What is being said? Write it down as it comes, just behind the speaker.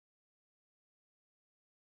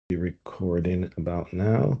recording about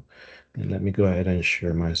now. And let me go ahead and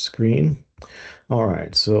share my screen. All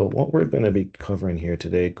right, so what we're going to be covering here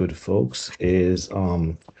today, good folks, is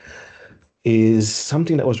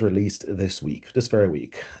something that was released this very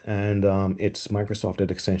week, and it's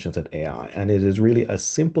Microsoft.Extensions.AI, and it is really a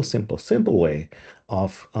simple way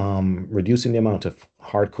of reducing the amount of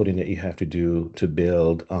hard coding that you have to do to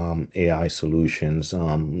build AI solutions,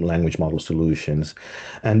 language model solutions,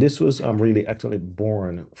 and this was really actually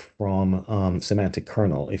born from Semantic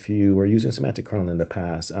Kernel. If you were using Semantic Kernel in the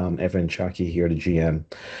past, Evan Chaki here, the GM,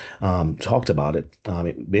 talked about it.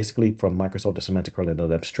 Basically, from Microsoft to Semantic Kernel,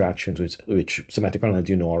 the abstractions, which Semantic Kernel, as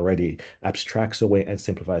you know already, abstracts away and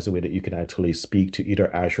simplifies the way that you can actually speak to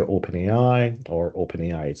either Azure OpenAI or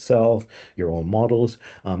OpenAI itself, your own models.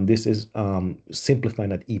 This is simplifying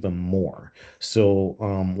that even more. So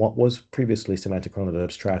what was previously Semantic Kernel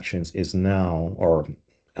abstractions is now, or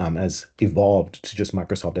has evolved to just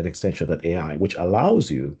Microsoft.Extensions.AI, which allows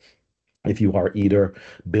you, if you are either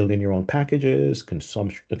building your own packages,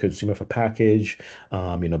 consumer for package,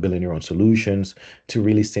 building your own solutions, to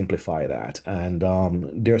really simplify that. And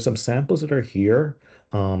there are some samples that are here.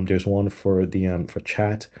 There's one for the for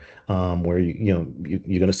chat, where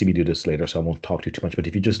you're gonna see me do this later, so I won't talk to you too much. But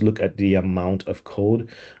if you just look at the amount of code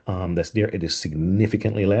that's there, it is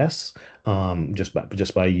significantly less, just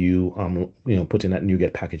by you putting that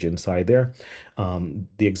NuGet package inside there.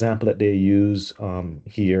 The example that they use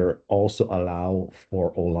here also allow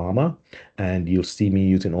for Llama, and you'll see me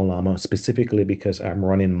using Llama specifically because I'm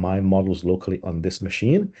running my models locally on this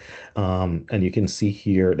machine. And you can see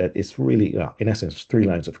here that it's really, in essence, 3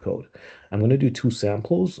 lines of code. I'm going to do 2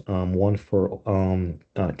 samples, one for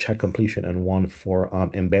chat completion and one for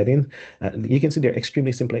embedding. You can see they're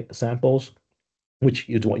extremely simple samples, which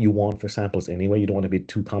is what you want for samples anyway. You don't want to be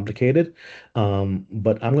too complicated.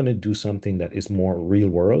 But I'm going to do something that is more real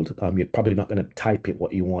world. You're probably not going to type it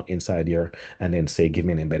what you want inside here and then say, give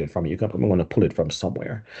me an embedded from it. You're probably going to pull it from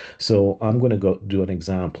somewhere. So I'm going to go do an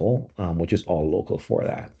example, which is all local for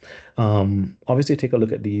that. Obviously, take a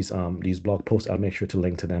look at these blog posts. I'll make sure to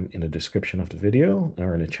link to them in the description of the video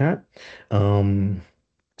or in the chat.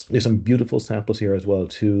 There's some beautiful samples here as well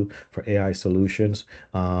too for AI solutions.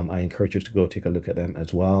 I encourage you to go take a look at them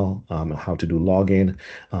as well. How to do login,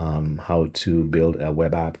 how to build a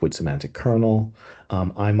web app with semantic kernel.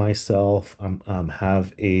 I myself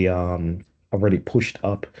have already pushed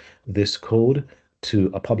up this code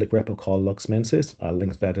to a public repo called LuxMensis. I'll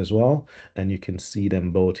link that as well. And you can see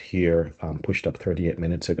them both here, pushed up 38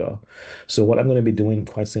 minutes ago. So what I'm going to be doing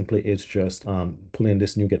quite simply is just pulling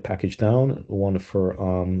this NuGet package down, one for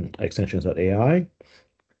extensions.ai,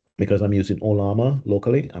 because I'm using Llama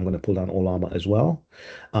locally. I'm going to pull down Llama as well.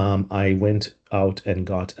 I went out and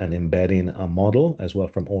got an embedding model as well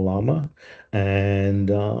from Llama.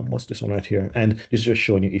 And what's this one right here? And this is just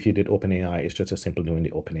showing you if you did OpenAI, it's just as simple doing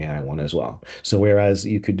the OpenAI one as well. So whereas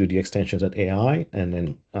you could do the extensions.ai and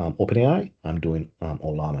then OpenAI, I'm doing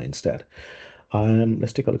Llama instead.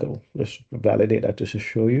 Let's take a look at, let's validate that just to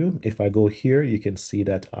show you. If I go here, you can see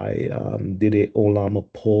that I did a Llama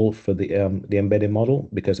poll for the embedded model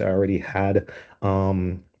because I already had a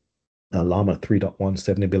Llama 3.1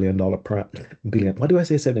 $70 billion billion. What do I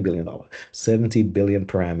say? $70 billion, 70 billion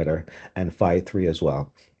parameter and 5.3 as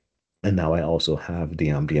well. And now I also have the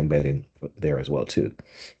embedding there as well too.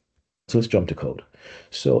 So let's jump to code.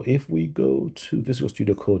 So if we go to Visual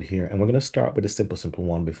Studio Code here, and we're going to start with a simple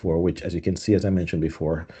one before, which, as you can see, as I mentioned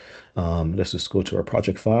before, let's just go to our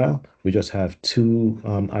project file. We just have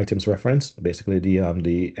 2 items referenced, basically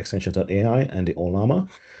the extensions.ai and the Llama.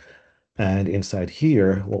 And inside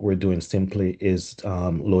here, what we're doing simply is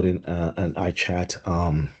loading an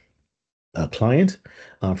iChat client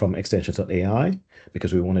from extensions.ai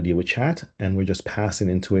because we want to deal with chat, and we're just passing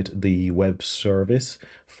into it the web service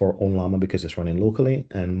for Llama because it's running locally,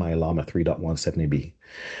 and my Llama 3.170b.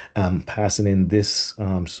 Passing in this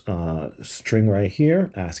string right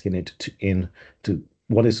here, asking it to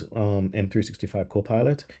what is M365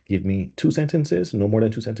 Copilot? Give me 2 sentences, no more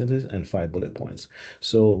than 2 sentences, and 5 bullet points.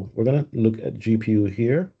 So we're gonna look at GPU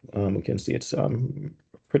here. We can see it's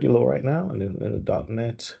pretty low right now, and then the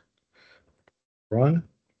 .NET run,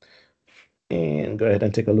 and go ahead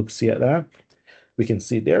and take a look, see at that. We can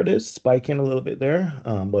see there it is spiking a little bit there,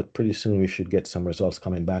 but pretty soon we should get some results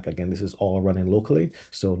coming back. Again, this is all running locally,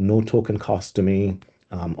 so no token cost to me,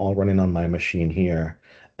 all running on my machine here,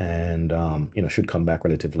 and should come back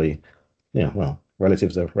relatively, well, relative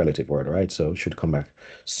is a relative word, right? So it should come back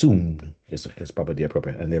soon is probably the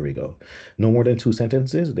appropriate, and there we go. No more than 2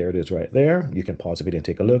 sentences, there it is right there. You can pause the video and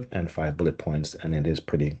take a look, and 5 bullet points, and it is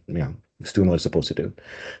pretty, it's doing what it's supposed to do.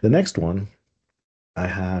 The next one I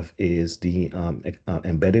have is the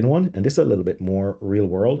embedding one, and this is a little bit more real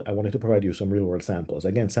world. I wanted to provide you some real world samples.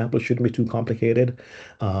 Again, samples shouldn't be too complicated,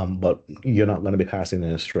 but you're not going to be passing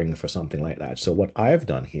in a string for something like that. So what I've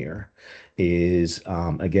done here is,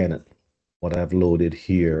 again, what I've loaded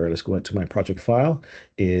here, let's go into my project file,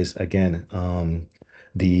 is again,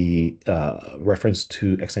 the reference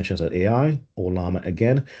to extensions.ai or Llama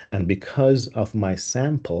again. And because of my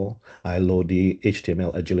sample, I load the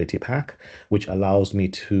HTML agility pack, which allows me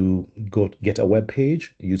to go get a web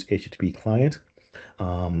page, use HTTP client.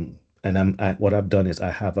 And what I've done is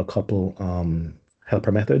I have a couple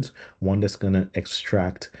helper methods, one that's going to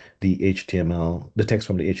extract the HTML, the text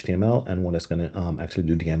from the HTML, and one that's going to actually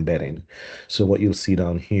do the embedding. So what you'll see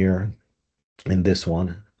down here in this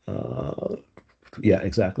one, yeah,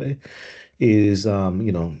 exactly, is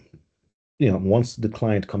once the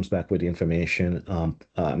client comes back with the information,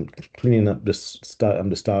 cleaning up the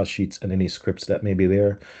style sheets and any scripts that may be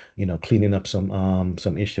there, cleaning up some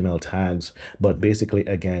HTML tags. But basically,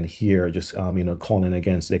 again, here, just calling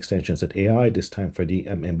against the extensions at AI, this time for the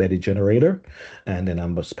embedded generator, and then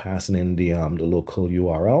I'm just passing in the local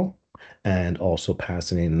URL. And also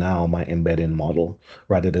passing in now my embedding model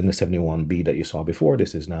rather than the 71B that you saw before.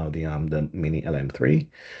 This is now the mini LM3.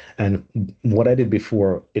 And what I did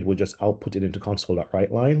before, it would just output it into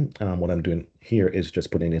console.write line. What I'm doing here is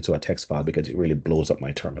just putting it into a text file because it really blows up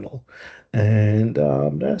my terminal. And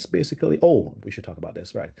that's basically, oh, we should talk about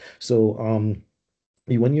this, right? So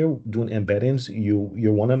when you're doing embeddings,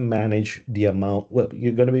 you want to manage the amount. Well,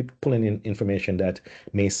 you're going to be pulling in information that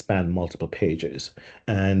may span multiple pages.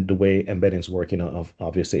 And the way embeddings work,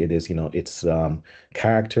 obviously it is, it's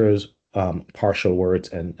characters, partial words,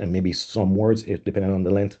 and maybe some words, depending on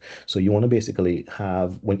the length. So you want to basically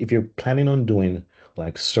have if you're planning on doing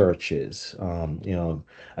like searches,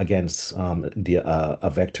 against a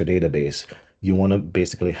vector database, you want to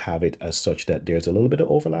basically have it as such that there's a little bit of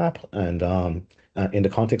overlap and in the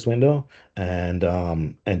context window, and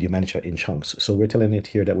you manage it in chunks. So we're telling it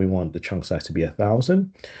here that we want the chunk size to be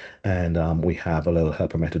 1,000, and we have a little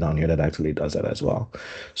helper method down here that actually does that as well.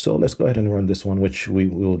 So let's go ahead and run this one, which we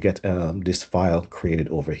will get this file created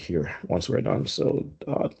over here once we're done. So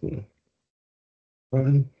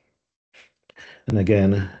run. And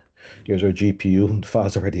again, here's our GPU. The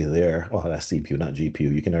file's already there. Oh, that's CPU, not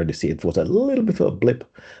GPU. You can already see it was a little bit of a blip,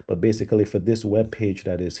 but basically for this web page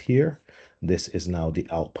that is here, this is now the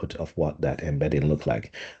output of what that embedding looked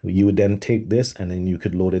like. You would then take this and then you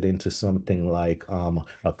could load it into something like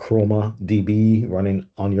a Chroma DB running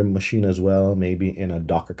on your machine as well, maybe in a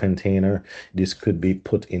Docker container. This could be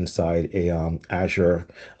put inside a Azure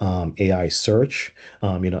AI search.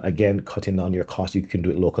 Again, cutting down your cost, you can do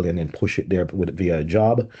it locally and then push it there via a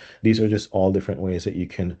job. These are just all different ways that you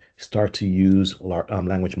can start to use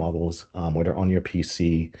language models, whether on your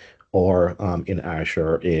PC or in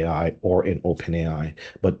Azure AI or in OpenAI.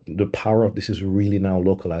 But the power of this is really now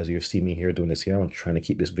localized. You see me here doing this here. I'm trying to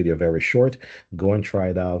keep this video very short. Go and try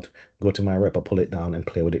it out. Go to my repo, pull it down and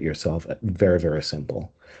play with it yourself. Very, very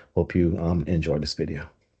simple. Hope you enjoy this video.